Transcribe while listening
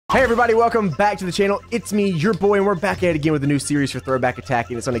Hey everybody, welcome back to the channel. It's me, your boy, and we're back at it again with a new series for Throwback Attack,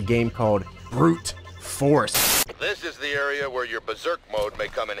 and it's on a game called Brute Force. This is the area where your berserk mode may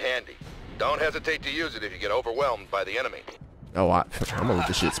come in handy. Don't hesitate to use it if you get overwhelmed by the enemy. Oh, I'm gonna let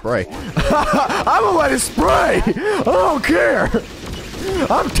this shit spray. I'm gonna let it spray! I don't care!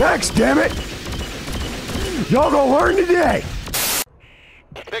 I'm Tex, damn it! Y'all gonna learn today!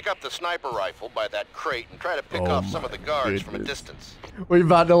 Pick up the sniper rifle by that crate and try to pick off some of the guards from a distance. We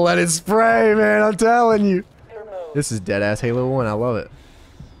about to let it spray, man, I'm telling you. This is dead-ass Halo 1, I love it.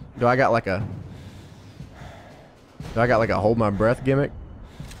 Do I got like a hold my breath gimmick?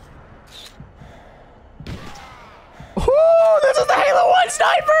 Ooh, this is the Halo 1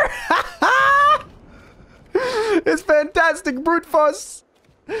 sniper! It's fantastic, Brute Force.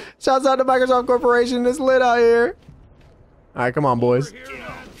 Shouts out to Microsoft Corporation, it's lit out here. Alright, come on, boys.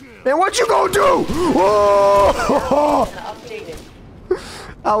 Man, what you gonna do? Oh!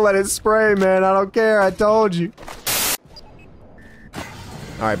 I'll let it spray, man. I don't care. I told you.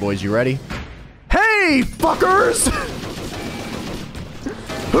 Alright, boys, you ready? Hey, fuckers!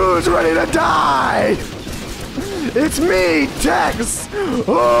 Who's ready to die? It's me, Tex!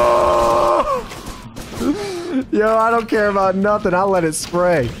 Oh! Yo, I don't care about nothing. I'll let it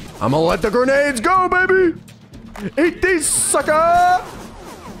spray. I'm gonna let the grenades go, baby! Eat these, sucker!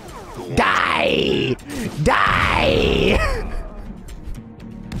 Die! Die!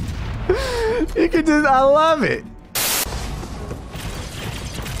 You can just, I love it.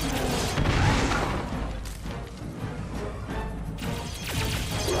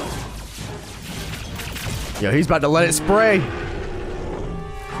 Yo, he's about to let it spray.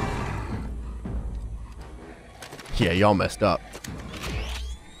 Yeah, y'all messed up.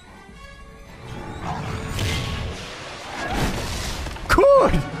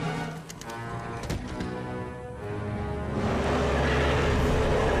 Good!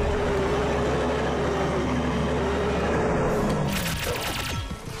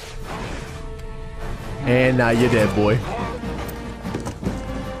 And now you're dead, boy.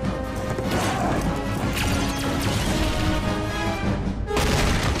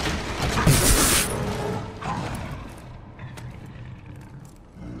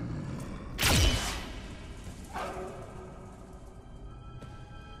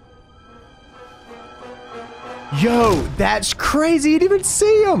 Yo, that's crazy. You didn't even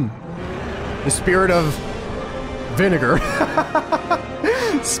see him. The spirit of vinegar.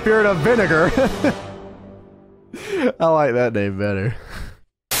 Spirit of vinegar. I like that name better.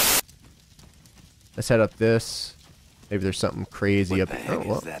 Let's head up this. Maybe there's something crazy up there. Oh,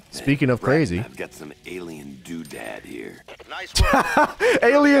 well, speaking of crazy. I've got some alien doodad here. Nice work.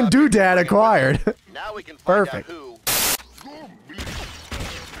 Alien doodad acquired. Now we can find Perfect. out who.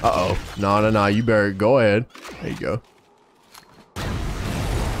 Uh-oh. No. You better go ahead. There you go.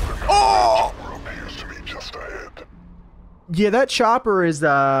 Oh! Yeah, that chopper is,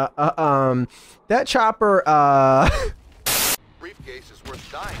 that chopper, Briefcase is worth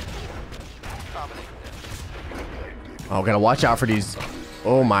dying for. Oh, gotta watch out for these.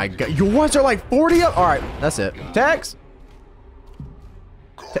 Oh my god. Your ones are like 40 up. Alright, that's it. Tex?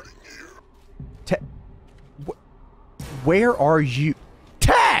 Where are you?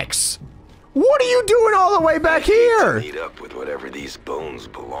 Tex! What are you doing all the way back here? Meet up with whatever these bones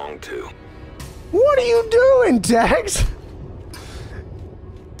belong to. What are you doing, Tex?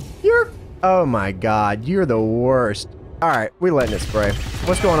 Oh my god, you're the worst. Alright, we letting it spray.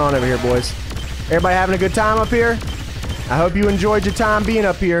 What's going on over here, boys? Everybody having a good time up here? I hope you enjoyed your time being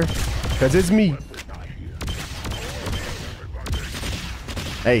up here, because it's me.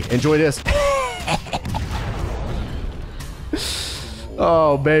 Hey, enjoy this.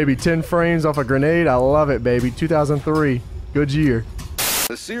 Oh, baby, 10 frames off a grenade. I love it, baby. 2003. Good year.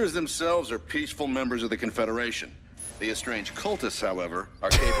 The Seers themselves are peaceful members of the Confederation. The estranged cultists, however, are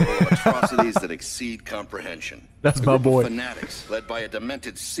capable of atrocities that exceed comprehension. That's my boy. Fanatics, led by a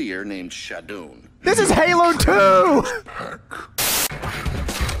demented seer named Shadoon. This is Halo 2!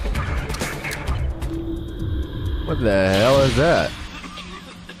 What the hell is that?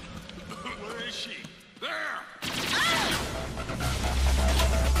 Where is she? There!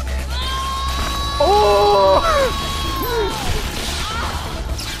 Oh!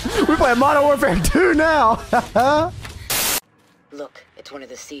 We play Modern Warfare 2 now! Look, it's one of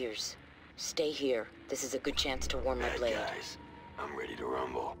the Seers. Stay here. This is a good chance to warm my blade. Guys, I'm ready to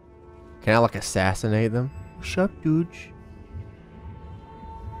rumble. Can I, like, assassinate them? What's up, dude?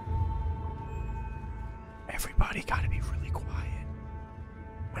 Everybody gotta be really quiet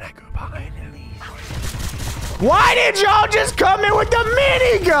when I go behind him. Why did y'all just come in with the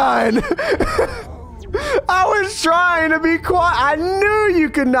minigun? I was trying to be quiet. I knew you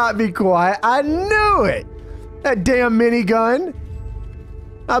could not be quiet. I knew it. That damn minigun.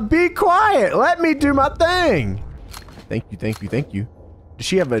 Now be quiet. Let me do my thing. Thank you, thank you, thank you. Does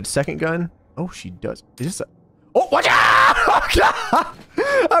she have a second gun? Oh, she does. Is this a... Oh, watch out!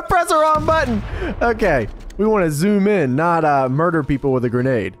 I pressed the wrong button. Okay, we want to zoom in, not murder people with a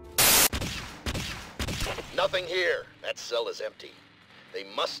grenade. Nothing here. That cell is empty. They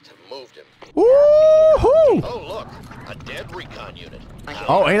must have moved him. Woohoo! Oh, look. A dead recon unit.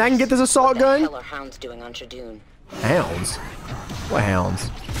 Oh, and I can get this assault gun? What the hell are hounds doing on Shadoon? Hounds? What hounds?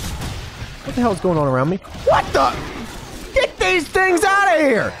 What the hell's going on around me? What the? Get these things out of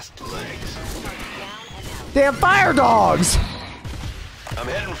here! Damn fire dogs! I'm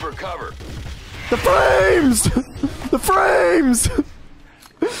heading for cover. The flames! The flames!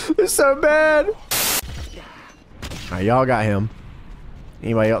 They're so bad. Alright, y'all got him.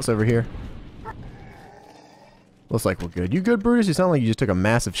 Anybody else over here? Looks like we're good. You good, Brutus? You sound like you just took a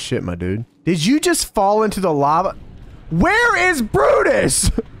massive shit, my dude. Did you just fall into the lava? Where is Brutus?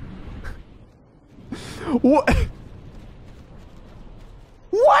 What?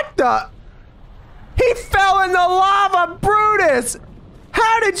 What the? He fell in the lava, Brutus!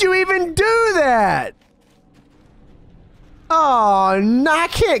 How did you even do that? Oh, no, I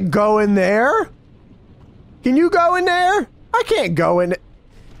can't go in there. Can you go in there? I can't go in.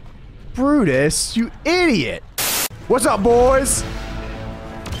 Brutus, you idiot. What's up, boys?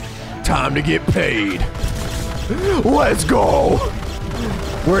 Time to get paid. Let's go.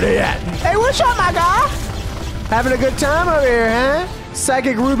 Where they at? Hey, what's up, my guy? Having a good time over here, huh?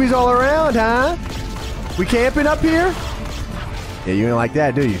 Psychic rubies all around, huh? We camping up here? Yeah, you ain't like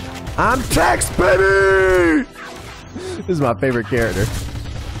that, do you? I'm Tex, baby! This is my favorite character.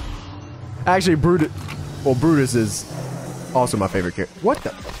 Actually, Brutus is also my favorite character. What the?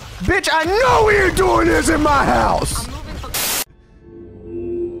 Bitch, I know you're doing this in my house!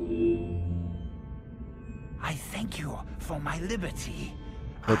 I thank you for my liberty.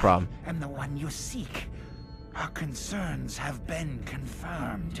 No problem. I am the one you seek. Our concerns have been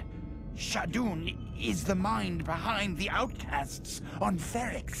confirmed. Shadoon is the mind behind the outcasts on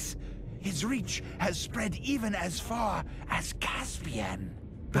Ferrix. His reach has spread even as far as Caspian.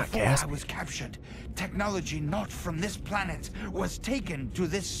 Before I was captured, technology not from this planet was taken to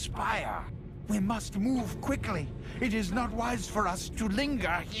this spire. We must move quickly. It is not wise for us to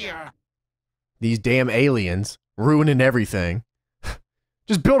linger here. These damn aliens ruining everything.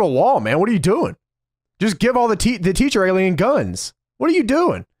 Just build a wall, man. What are you doing? Just give all the teacher alien guns. What are you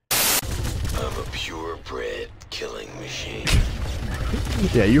doing? I'm a purebred killing machine.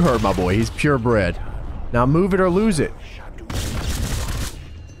 Yeah, you heard my boy. He's purebred. Now move it or lose it.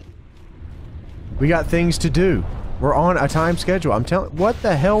 We got things to do. We're on a time schedule. I'm telling. What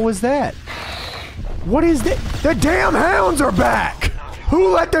the hell was that? What is that? The damn hounds are back.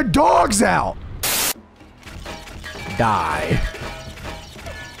 Who let the dogs out? Die.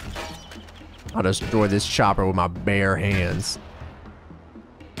 I'll destroy this chopper with my bare hands.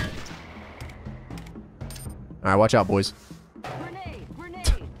 Alright, watch out, boys. Grenade! Grenade!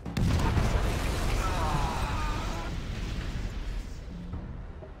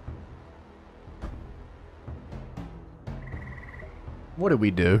 What did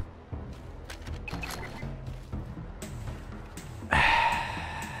we do?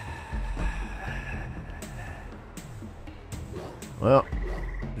 Well,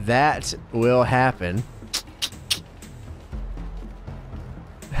 that will happen.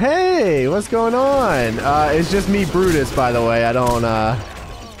 Hey, what's going on? It's just me, Brutus, by the way. I don't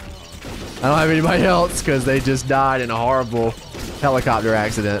have anybody else because they just died in a horrible helicopter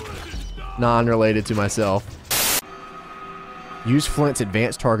accident, non-related to myself. Use Flint's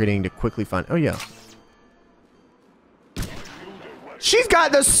advanced targeting to quickly find. Oh yeah. She's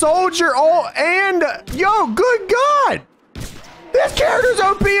got the soldier all and yo, good God! This character's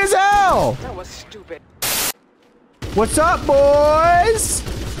OP as hell! That was stupid. What's up, boys?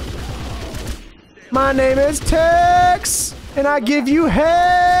 My name is Tex, and I give you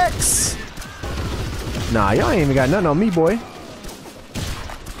hex. Nah, y'all ain't even got nothing on me, boy.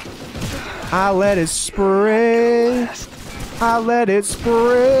 I let it spray. I let it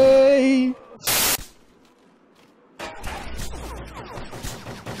spray.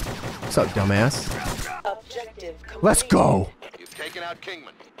 What's up, dumbass? Let's go. You've taken out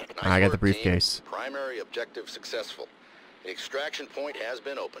Kingman. Nice I got the work, briefcase. team. Primary objective successful. The extraction point has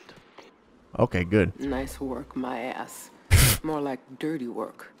been opened. Okay, good. Nice work, my ass. More like dirty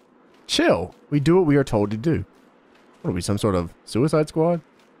work. Chill. We do what we are told to do. What are we, some sort of suicide squad?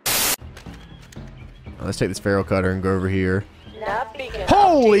 Let's take this ferro cutter and go over here.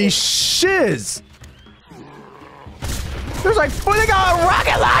 Holy shiz! There's like, oh, they got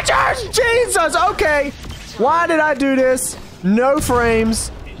rocket launchers! Jesus, okay. Why did I do this? No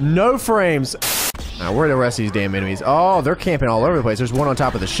frames. No frames. Now, where are the rest of these damn enemies? Oh, they're camping all over the place. There's one on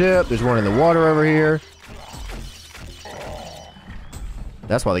top of the ship. There's one in the water over here.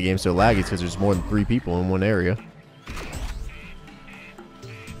 That's why the game's so laggy, because there's more than 3 people in one area.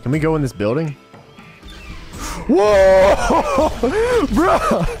 Can we go in this building? Whoa! Bro!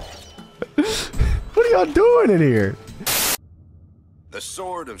 What are y'all doing in here? The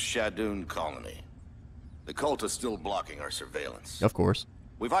Sword of Shadoon Colony. The cult is still blocking our surveillance. Of course.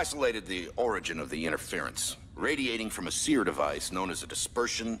 We've isolated the origin of the interference, radiating from a seer device known as a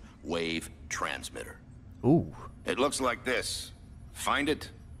dispersion wave transmitter. Ooh. It looks like this. Find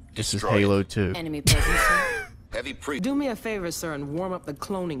it. This is destroy Halo it. 2. Enemy presence, sir. Heavy pre. Do me a favor, sir, and warm up the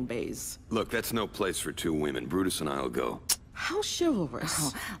cloning bays. Look, that's no place for 2 women. Brutus and I'll go. How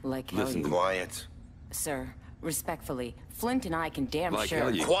chivalrous. Oh, like how Listen, you... Quiet. Sir, respectfully, Flint and I can damn Like sure... how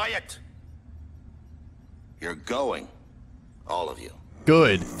you... Quiet. You're going. All of you.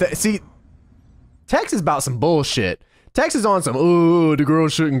 Good. See, Tex is about some bullshit. Tex is on some, ooh, the girl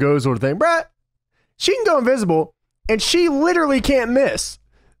shouldn't go sort of thing. Bruh, she can go invisible, and she literally can't miss.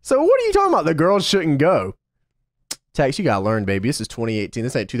 So what are you talking about? The girls shouldn't go. Tex, you gotta learn, baby. This is 2018.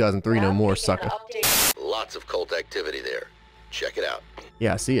 This ain't 2003 no more, sucker. Lots of cult activity there. Check it out.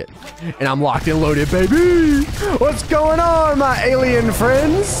 Yeah, I see it. And I'm locked and loaded, baby. What's going on, my alien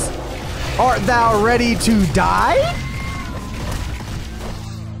friends? Art thou ready to die?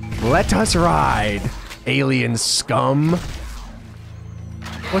 Let us ride, alien scum.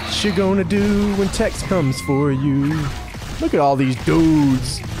 What you gonna do when Tex comes for you? Look at all these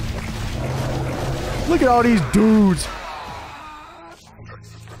dudes. Look at all these dudes.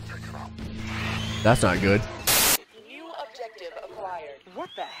 That's not good. New objective acquired. What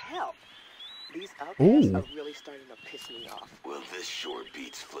the hell? These outcasts Ooh. are really starting to piss me off. Well, this sure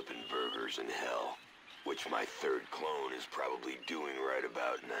beats flipping burgers in hell, which my 3rd clone is probably doing right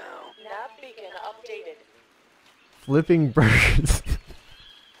about now. Nav beacon updated. Flipping burgers.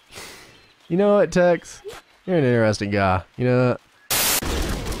 You know what, Tex? You're an interesting guy. You know what?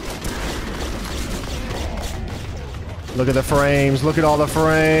 Look at the frames. Look at all the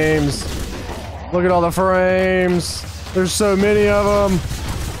frames. Look at all the frames. There's so many of them.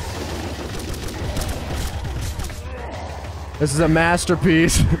 This is a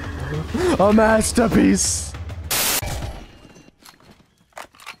masterpiece. A masterpiece.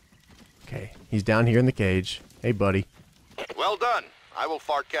 Okay, he's down here in the cage. Hey, buddy. Well done. I will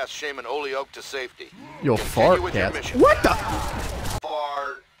fartcast Shaman Oleoke to safety. You'll Continue with your fartcast. mission. What the?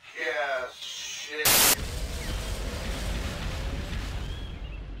 Fartcast shit.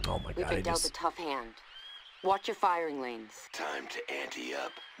 Oh my We've god, been it dealt a is. tough hand. Watch your firing lanes. Time to ante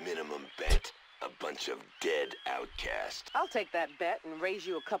up. Minimum bet. A bunch of dead outcasts. I'll take that bet and raise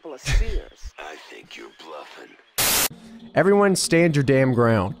you a couple of seers. I think you're bluffing. Everyone stand your damn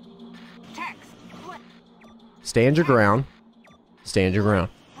ground. Stand your ground. Stand your ground.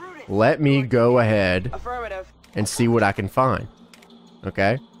 Let me go ahead Affirmative. and see what I can find.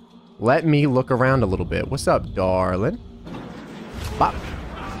 Okay? Let me look around a little bit. What's up, darling? Bop.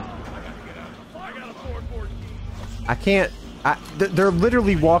 I can't... they're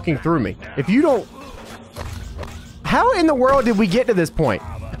literally walking through me. If you don't... How in the world did we get to this point?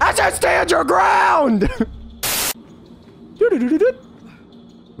 I said stand your ground!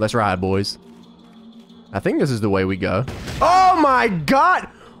 Let's ride, boys. I think this is the way we go. Oh my god!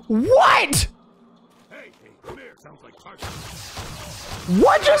 What?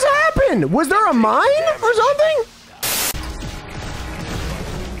 What just happened? Was there a mine or something?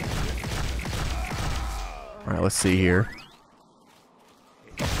 Alright, let's see here.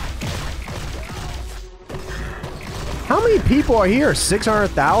 How many people are here?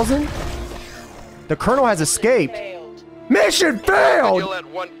 600,000? The colonel has escaped. Mission failed! You let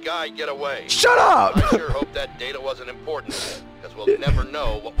one guy get away. Shut up! I sure hope that data wasn't important, because we'll never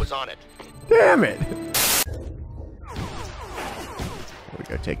know what was on it. Damn it! We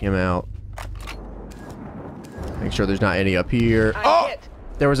go take him out. Make sure there's not any up here. Oh!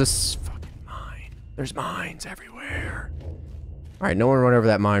 There was a fucking mine. There's mines everywhere. Alright, no one run over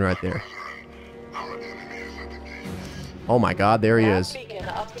that mine right there. Oh my god, there he is.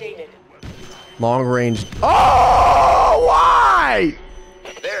 Long range. Oh! Why?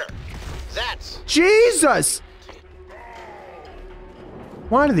 There. That's... Jesus!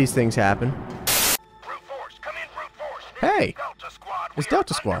 Why do these things happen? Hey! It's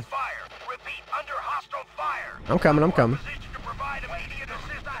Delta Squad. I'm coming, I'm coming.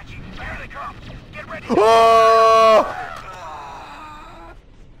 Oh!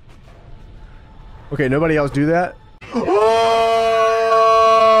 Okay, nobody else do that? Oh!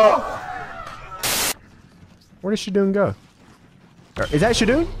 Where does Shadoon go? Is that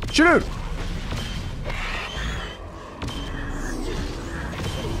Shadoon? Shadoon!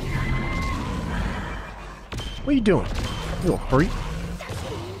 What are you doing? You little freak.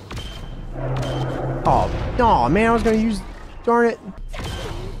 Oh, no, man, I was gonna use... Darn it.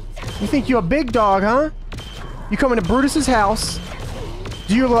 You think you're a big dog, huh? You come into Brutus's house,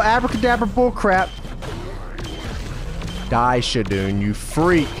 do your little abracadabra bullcrap. Die, Shadoon, you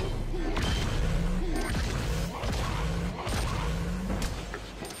freak.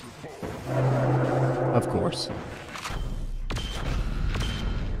 Of course.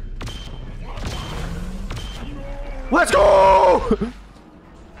 Let's go!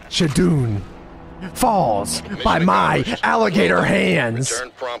 Shadoon falls by my alligator hands.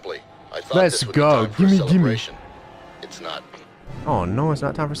 Return promptly. I thought Let's this would go. be time for Gimme. celebration. It's not. Oh no, it's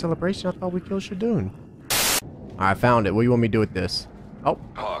not time for celebration. I thought we killed Shadoon. I found it. What do you want me to do with this? Oh.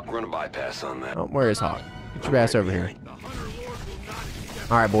 Hawk, run a bypass on that. Oh, where is Hawk? Get your ass over here.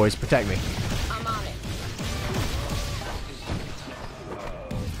 Alright, boys, protect me. I'm on it.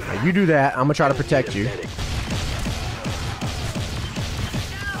 Now, you do that. I'm gonna try to protect you.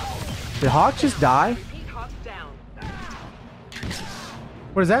 Did Hawk just die?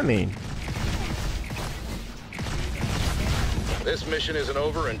 What does that mean? This mission isn't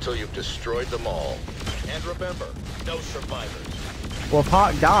over until you've destroyed them all. And remember, no survivors. Well, if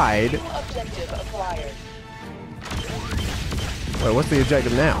Hawk died... New objective acquired. Wait, what's the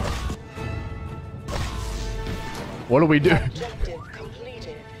objective now? What do we do? Objective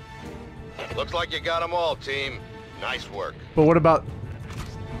completed. Looks like you got them all, team. Nice work. But what about...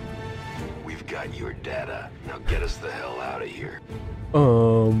 We've got your data. Now get us the hell out of here.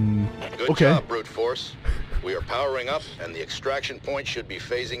 Good okay. job, brute force. We are powering up, and the extraction point should be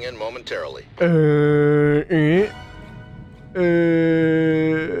phasing in momentarily.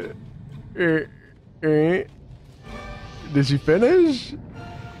 Did she finish?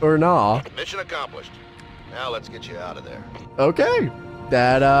 Or nah? Mission accomplished. Now let's get you out of there. Okay.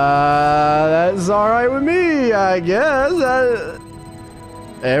 That's alright with me, I guess.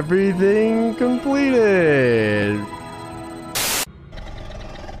 Everything completed.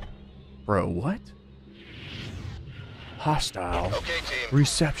 Bro, what? Hostile. Okay, team.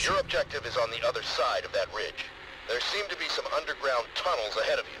 Reception. Your objective is on the other side of that ridge. There seem to be some underground tunnels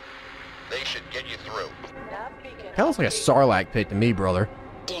ahead of you. They should get you through. That looks like a Sarlacc pit to me, brother.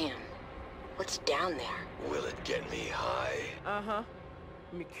 Damn. What's down there? Will it get me high? Uh-huh.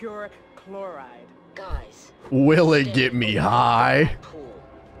 Mercuric chloride. Guys. Will it get me high? Pool.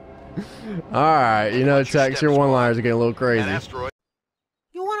 Alright, you know, Tex, your one-liners are getting a little crazy. Asteroid.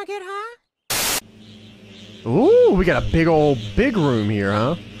 You wanna get high? Ooh, we got a big room here,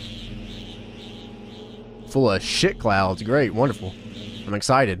 huh? Full of shit clouds. Great, wonderful. I'm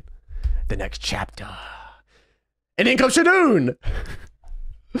excited. The next chapter. And in comes Shadoon!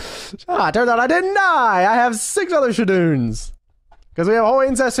 Turns out I didn't die! I have 6 other Shadoons! Because we have a whole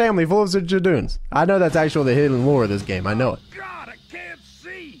incest family full of Shadoons. I know that's actually the hidden lore of this game. I know it. God, I can't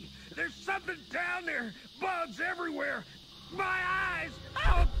see. There's something down there. Bugs everywhere. My eyes.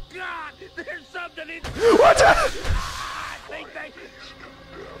 Oh, God. There's something in... What the? I think they...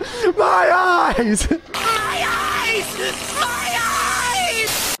 My eyes! My eyes! My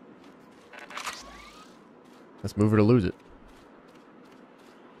eyes! Let's move her to lose it.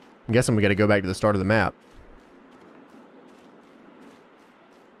 I'm guessing we gotta go back to the start of the map.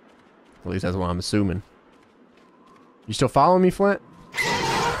 At least that's what I'm assuming. You still following me, Flint?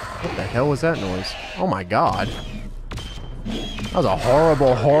 What the hell was that noise? Oh my god. That was a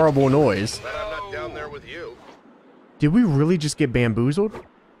horrible, horrible noise. Glad I'm not down there with you. Did we really just get bamboozled?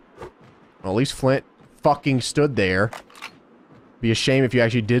 Well, at least Flint fucking stood there. Be a shame if you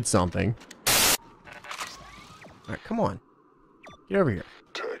actually did something. Alright, come on. Get over here.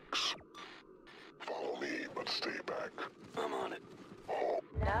 Tex, follow me, but stay back. I'm on it.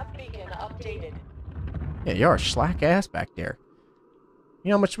 Nav beacon updated. Yeah, you are slack ass back there. You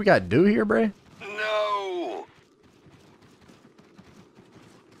know how much we gotta do here, bruh? No!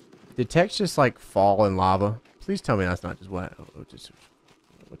 Did Tex just like fall in lava? Please tell me that's not just what just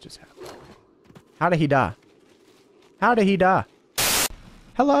happened. How did he die? How did he die?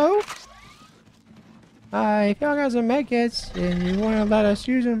 Hello? If y'all got some medkits and you want to let us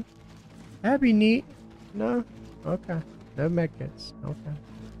use them, that'd be neat. No? Okay. No medkits. Okay.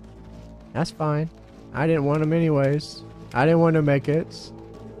 That's fine. I didn't want them anyways. I didn't want no medkits.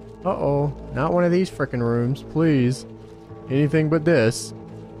 Uh-oh. Not one of these frickin' rooms. Please. Anything but this.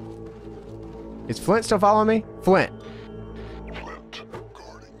 Is Flint still following me? Flint. Flint,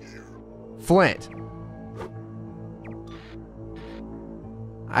 guarding here. Flint.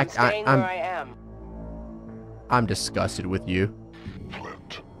 I'm staying where I am. I'm disgusted with you.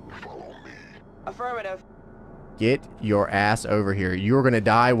 Flint, follow me. Affirmative. Get your ass over here. You're gonna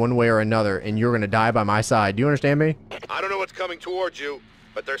die one way or another, and you're gonna die by my side. Do you understand me? I don't know what's coming towards you,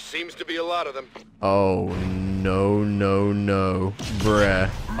 but there seems to be a lot of them. Oh, no, no, no. Bruh.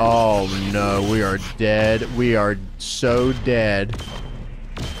 Oh, no. We are dead. We are so dead.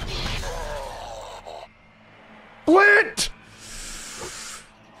 Flint!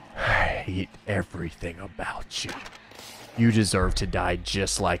 I hate everything about you. You deserve to die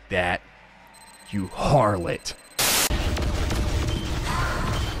just like that. You harlot.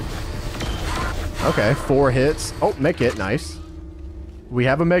 Okay, 4 hits. Oh, med kit. Nice. We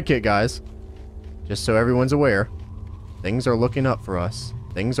have a med kit, guys. Just so everyone's aware. Things are looking up for us.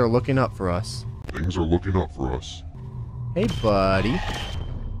 Things are looking up for us. Things are looking up for us. Hey, buddy.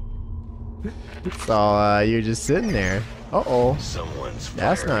 So, you're just sitting there. Uh-oh. Someone's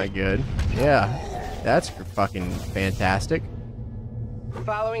That's firing. not good. Yeah. That's fucking fantastic.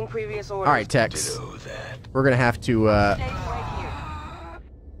 Following previous orders. Alright, Tex. Ditto that. We're gonna have to, Stay right here.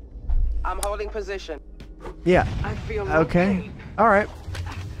 I'm holding position. yeah. I feel no Okay. pain. Alright.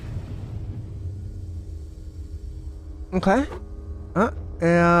 Okay.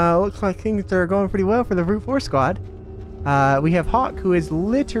 Looks like things are going pretty well for the Brute Force squad. We have Hawk, who is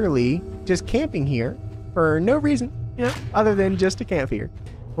literally just camping here for no reason, you know, other than just to camp here.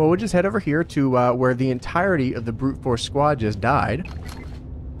 Well, we'll just head over here to where the entirety of the Brute Force squad just died.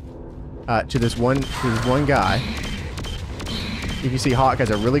 To this one guy. You can see Hawk has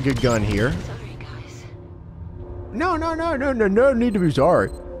a really good gun here. Sorry, guys. No need to be sorry.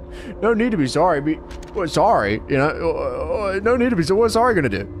 No need to be sorry. Well, sorry, you know. No need to be. So what's sorry gonna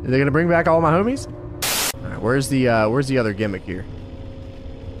do? Are they gonna bring back all my homies? All right, where's the other gimmick here?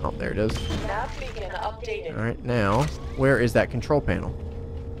 Oh, there it is. Nav beacon updated. All right, now where is that control panel?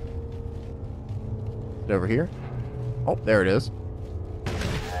 Is it over here? Oh, there it is.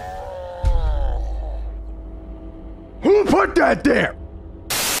 Who put that there?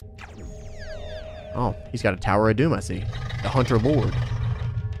 Oh, he's got a Tower of Doom, I see. The Hunter Lord.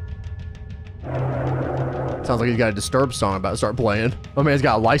 Sounds like he's got a Disturbed song about to start playing. Oh man, he's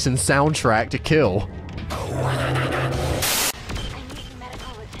got a licensed soundtrack to kill. I need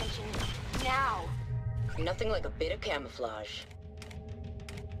medical attention now. Nothing like a bit of camouflage.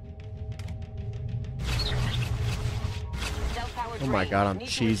 Oh my god, I'm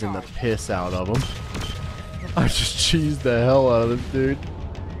cheesing the piss out of him. I just cheesed the hell out of this dude.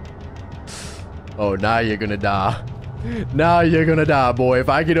 Oh, now you're gonna die. Now you're gonna die, boy. If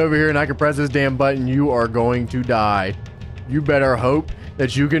I get over here and I can press this damn button, you are going to die. You better hope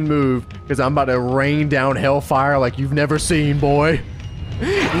that you can move, because I'm about to rain down hellfire like you've never seen, boy.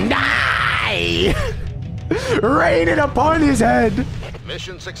 Die! Rain it upon his head!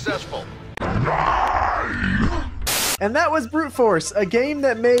 Mission successful. And that was Brute Force, a game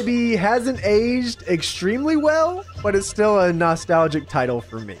that maybe hasn't aged extremely well, but it's still a nostalgic title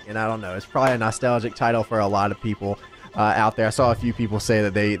for me. And I don't know, it's probably a nostalgic title for a lot of people out there. I saw a few people say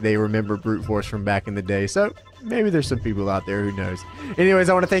that they remember Brute Force from back in the day, so maybe there's some people out there, who knows. Anyways,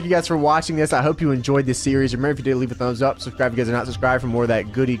 I want to thank you guys for watching this. I hope you enjoyed this series. Remember, if you did, leave a thumbs up, subscribe if you guys are not subscribed for more of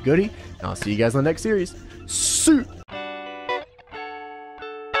that goody. And I'll see you guys in the next series. See